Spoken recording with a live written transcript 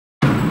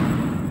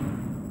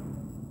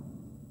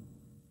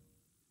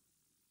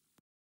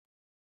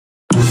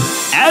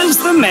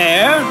the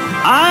Mayor,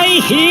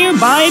 I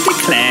hereby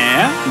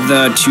declare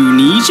the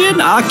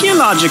Tunisian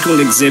archaeological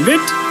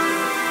exhibit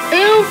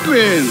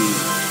open.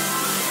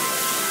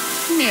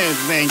 Yes,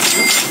 thank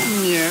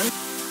you. Yes.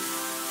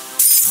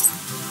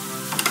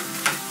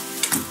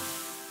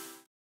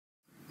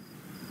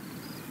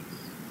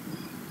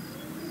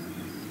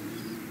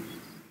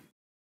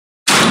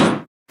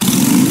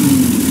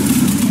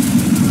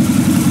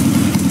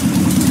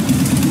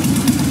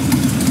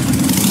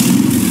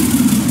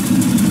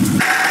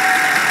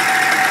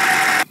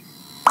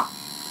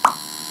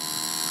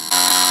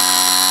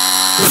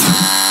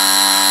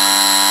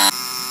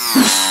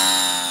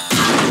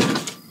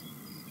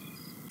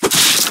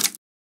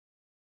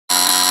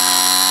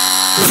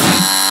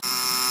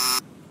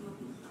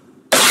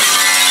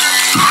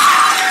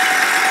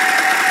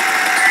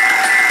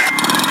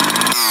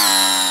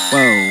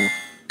 Whoa.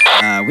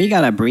 We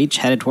got a breach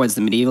headed towards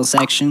the medieval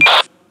section.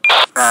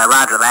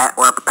 Roger that.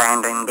 We're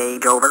preparing to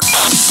engage, over.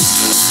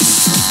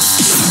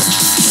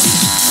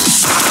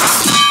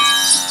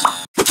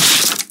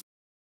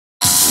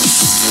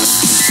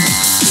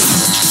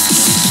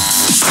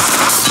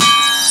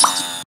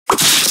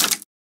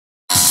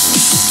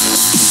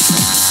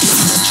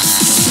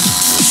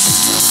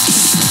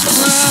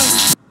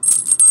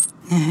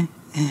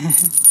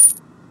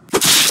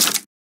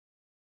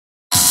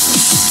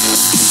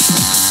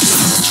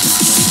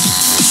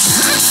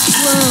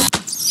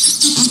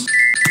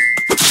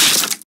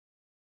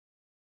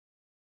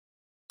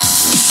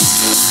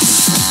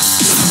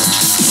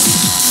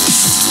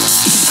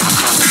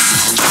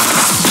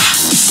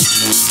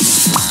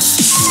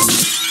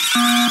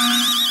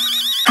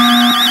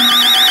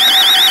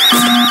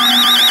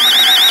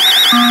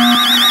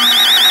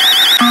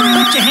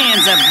 Put your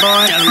hands up,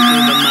 boy. Don't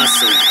move a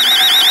muscle.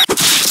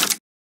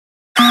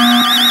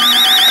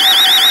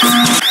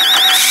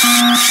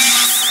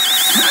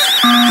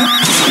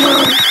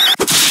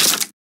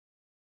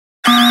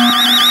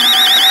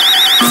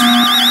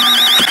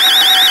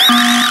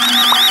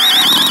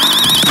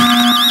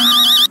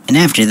 And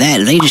after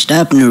that, they just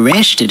up and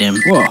arrested him.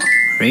 Whoa,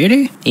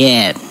 really?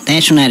 Yeah,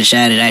 that's when I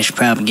decided I should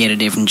probably get a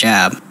different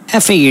job. I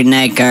figured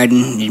night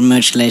guarding is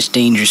much less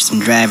dangerous than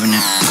driving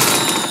a...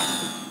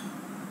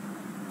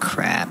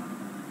 Crap.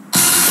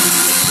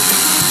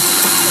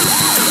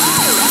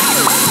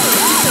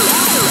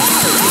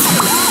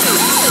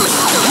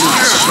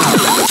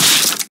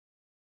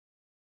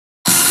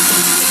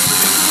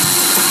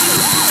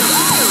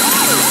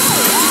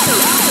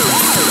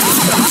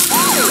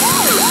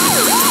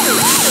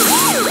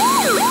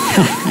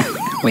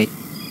 Wait.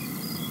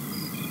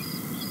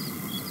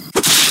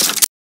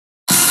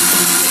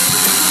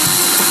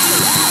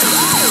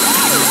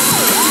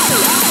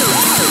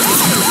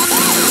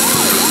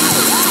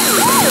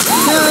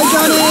 No,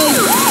 Johnny!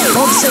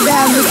 Officer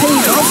down,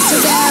 repeat,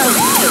 officer down!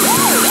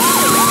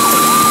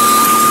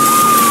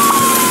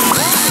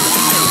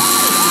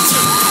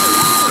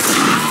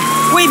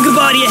 Wave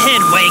goodbye to your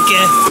head,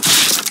 Waker.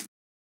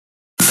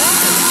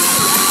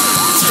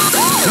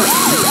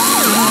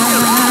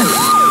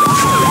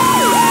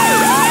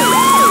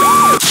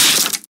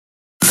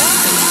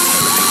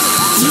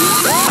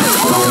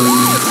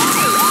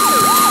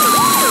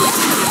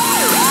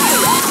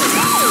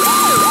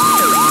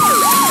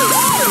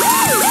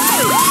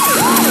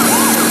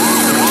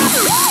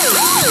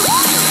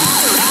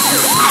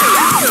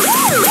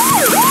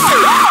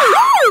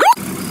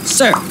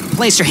 Sir,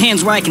 place your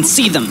hands where I can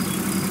see them.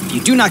 If you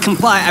do not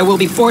comply, I will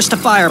be forced to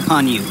fire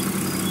upon you.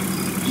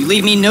 You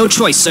leave me no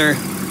choice, sir.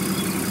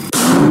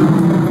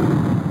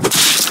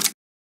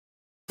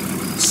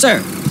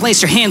 Sir,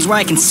 place your hands where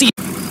I can see.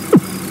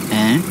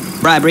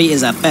 Bribery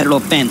is a federal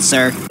offense,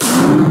 sir.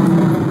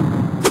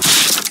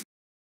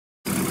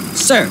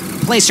 Sir,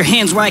 place your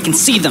hands where I can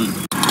see them.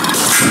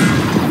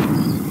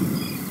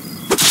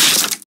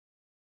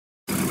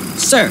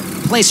 Sir,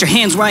 place your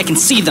hands where I can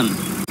see them.